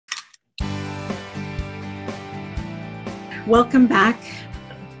Welcome back.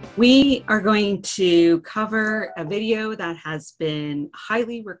 We are going to cover a video that has been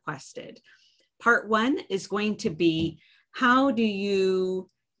highly requested. Part one is going to be, how do you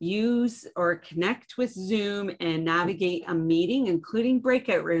use or connect with Zoom and navigate a meeting, including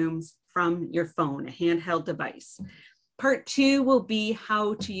breakout rooms, from your phone, a handheld device. Part two will be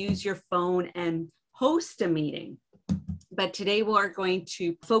how to use your phone and host a meeting. But today we are going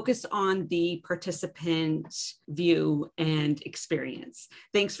to focus on the participant view and experience.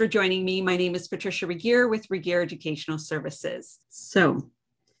 Thanks for joining me. My name is Patricia Regier with Regier Educational Services. So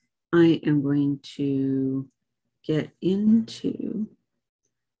I am going to get into,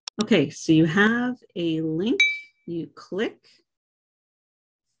 okay, so you have a link, you click.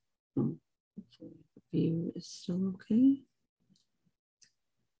 Oh, hopefully the view is still okay.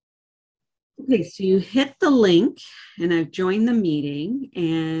 Okay, so you hit the link and I've joined the meeting,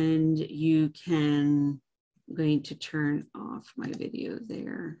 and you can, I'm going to turn off my video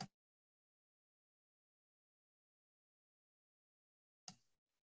there.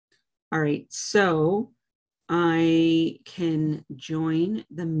 All right, so I can join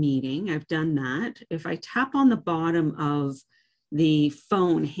the meeting. I've done that. If I tap on the bottom of the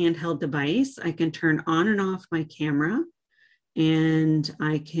phone handheld device, I can turn on and off my camera. And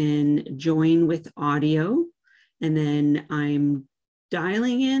I can join with audio, and then I'm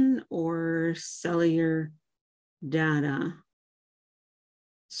dialing in or cellular data.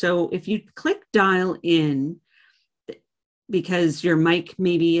 So if you click dial in, because your mic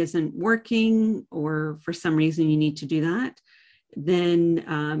maybe isn't working or for some reason you need to do that,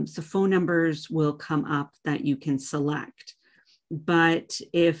 then so phone numbers will come up that you can select. But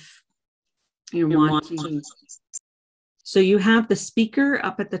if you're wanting, so you have the speaker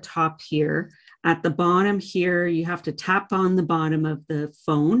up at the top here. At the bottom here, you have to tap on the bottom of the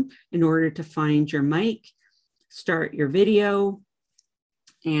phone in order to find your mic, start your video,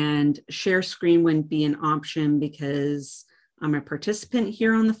 and share screen wouldn't be an option because I'm a participant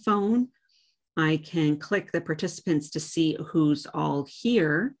here on the phone. I can click the participants to see who's all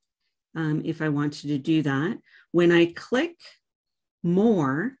here if I wanted to do that. When I click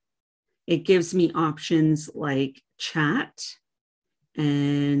more, it gives me options like chat,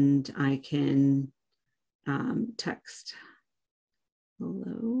 and I can text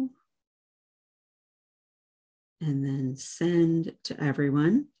hello and then send to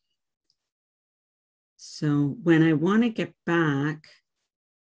everyone. So when I want to get back,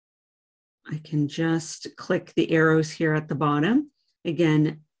 I can just click the arrows here at the bottom.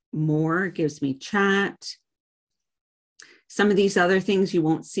 Again, more gives me chat. Some of these other things you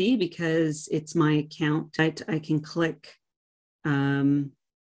won't see because it's my account. I can click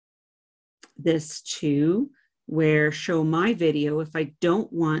this too, where show my video. If I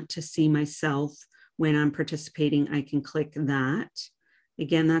don't want to see myself when I'm participating, I can click that.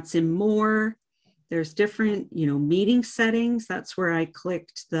 Again, that's in more. There's different, meeting settings. That's where I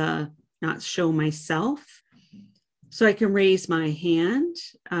clicked the not show myself. So I can raise my hand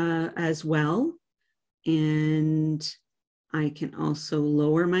as well. And I can also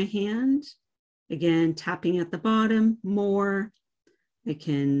lower my hand. Again, tapping at the bottom, more. I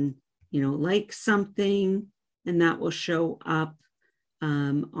can, like something, and that will show up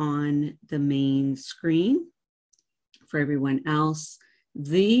on the main screen for everyone else.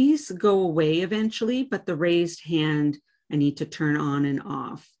 These go away eventually, but the raised hand, I need to turn on and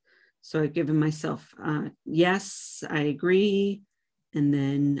off. So I've given myself, yes, I agree. And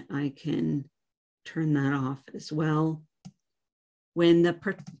then I can turn that off as well. When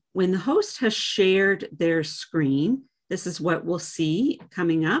the host has shared their screen, this is what we'll see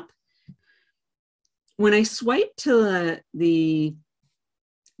coming up. When I swipe to the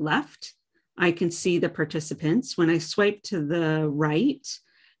left, I can see the participants. When I swipe to the right,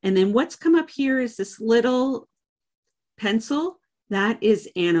 and then what's come up here is this little pencil, that is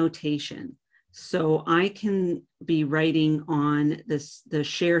annotation. So I can be writing on the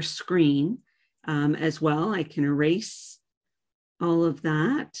share screen as well. I can erase all of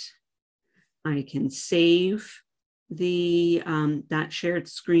that. I can save the that shared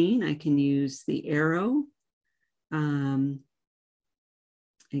screen. I can use the arrow. Again,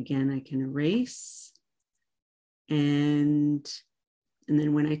 I can erase. And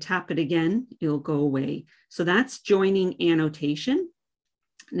then when I tap it again, it'll go away. So that's joining annotation.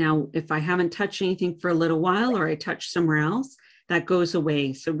 Now, if I haven't touched anything for a little while, or I touch somewhere else, that goes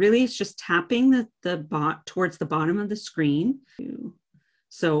away. So really it's just tapping the bot towards the bottom of the screen.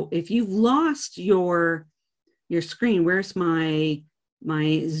 So if you've lost your screen, where's my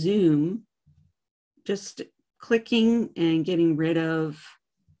Zoom, just clicking and getting rid of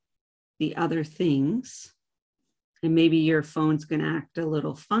the other things And maybe your phone's going to act a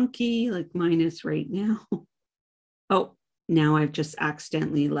little funky like mine is right now. Oh, now I've just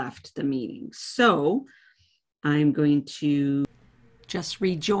accidentally left the meeting. So I'm going to just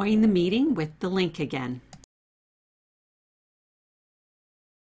rejoin the meeting with the link again.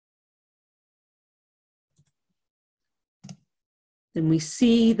 Then we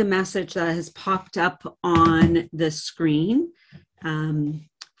see the message that has popped up on the screen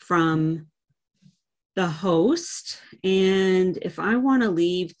from the host. And if I want to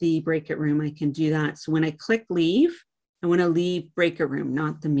leave the breakout room, I can do that. So when I click leave, I want to leave breakout room,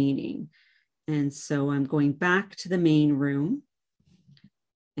 not the meeting. And so I'm going back to the main room.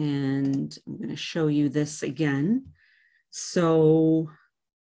 And I'm going to show you this again. So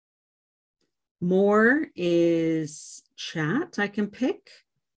more is chat I can pick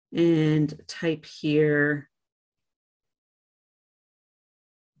and type here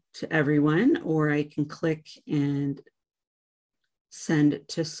to everyone, or I can click and send it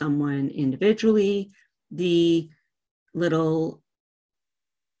to someone individually. The little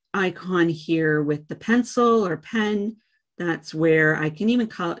icon here with the pencil or pen, that's where I can even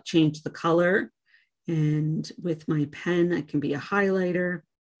change the color. And with my pen, I can be a highlighter,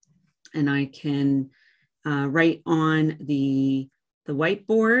 and I can write on the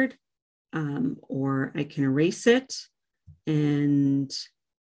whiteboard, or I can erase it. And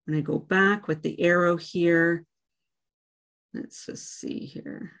when I go back with the arrow here, let's just see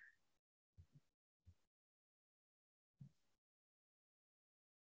here.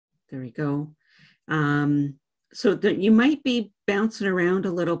 There we go. So that you might be bouncing around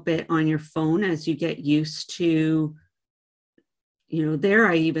a little bit on your phone as you get used to, you know, there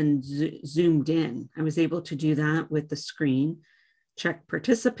I even zoomed in. I was able to do that with the screen. Check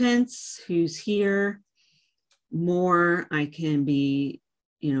participants, who's here. More, I can be,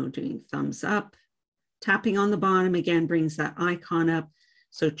 you know, doing thumbs up. Tapping on the bottom again brings that icon up.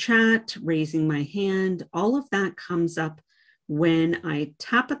 So chat, raising my hand, all of that comes up when I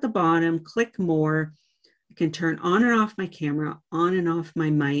tap at the bottom, click more. I can turn on and off my camera, on and off my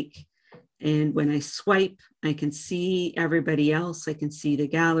mic. And when I swipe, I can see everybody else. I can see the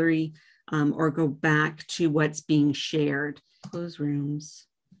gallery, or go back to what's being shared. Close rooms.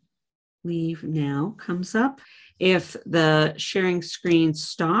 Leave now comes up. If the sharing screen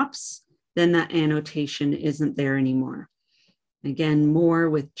stops, then that annotation isn't there anymore. Again, more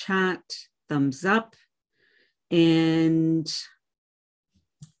with chat, thumbs up. And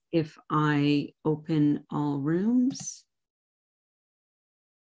if I open all rooms,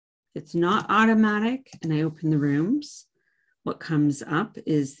 it's not automatic, and I open the rooms, what comes up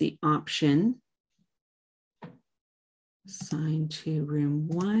is the option assign to room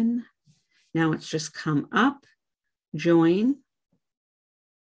 1. Now it's just come up, join,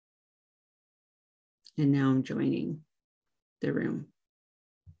 and now I'm joining the room.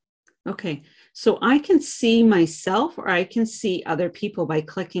 Okay, so I can see myself, or I can see other people by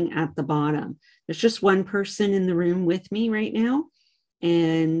clicking at the bottom. There's just one person in the room with me right now,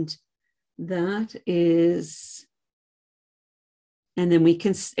 and that is, and then we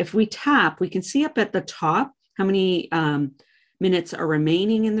can, if we tap, we can see up at the top how many minutes are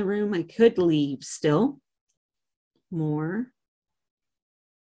remaining in the room. I could leave still. More.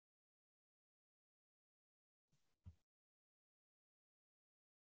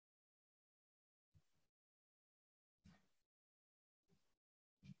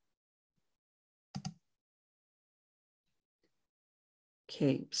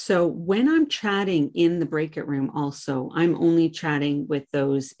 Okay, so when I'm chatting in the breakout room also, I'm only chatting with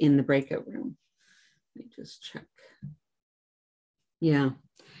those in the breakout room. Let me just check. Yeah,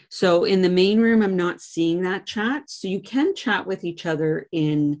 so in the main room, I'm not seeing that chat. So you can chat with each other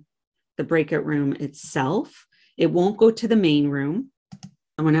in the breakout room itself. It won't go to the main room.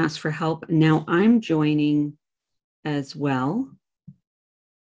 Someone asked for help. Now I'm joining as well.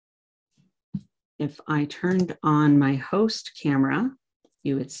 If I turned on my host camera,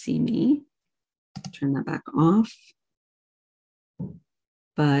 you would see me. Turn that back off.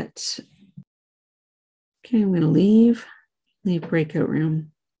 But, okay, I'm going to leave breakout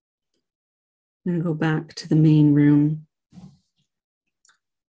room. I'm going to go back to the main room.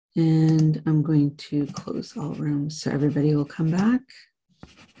 And I'm going to close all rooms so everybody will come back.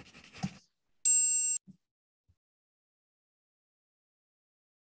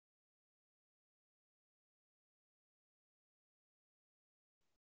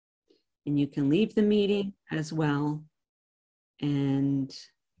 And you can leave the meeting as well. And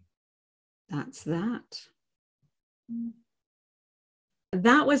that's that.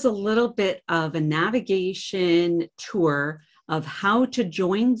 That was a little bit of a navigation tour of how to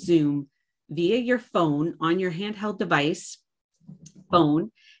join Zoom via your phone on your handheld device,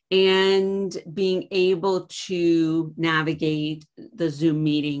 phone, and being able to navigate the Zoom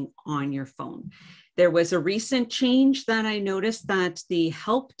meeting on your phone. There was a recent change that I noticed that the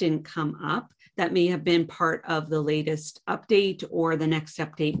help didn't come up. That may have been part of the latest update, or the next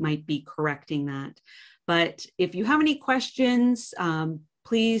update might be correcting that. But if you have any questions,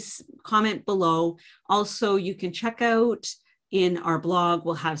 please comment below. Also, you can check out in our blog,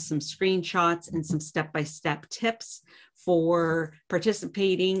 we'll have some screenshots and some step-by-step tips for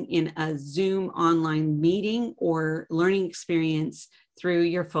participating in a Zoom online meeting or learning experience through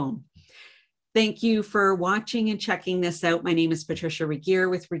your phone. Thank you for watching and checking this out. My name is Patricia Regier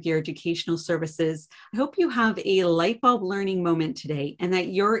with Regier Educational Services. I hope you have a light bulb learning moment today and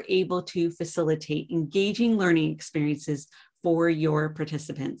that you're able to facilitate engaging learning experiences for your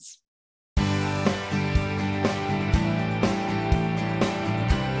participants.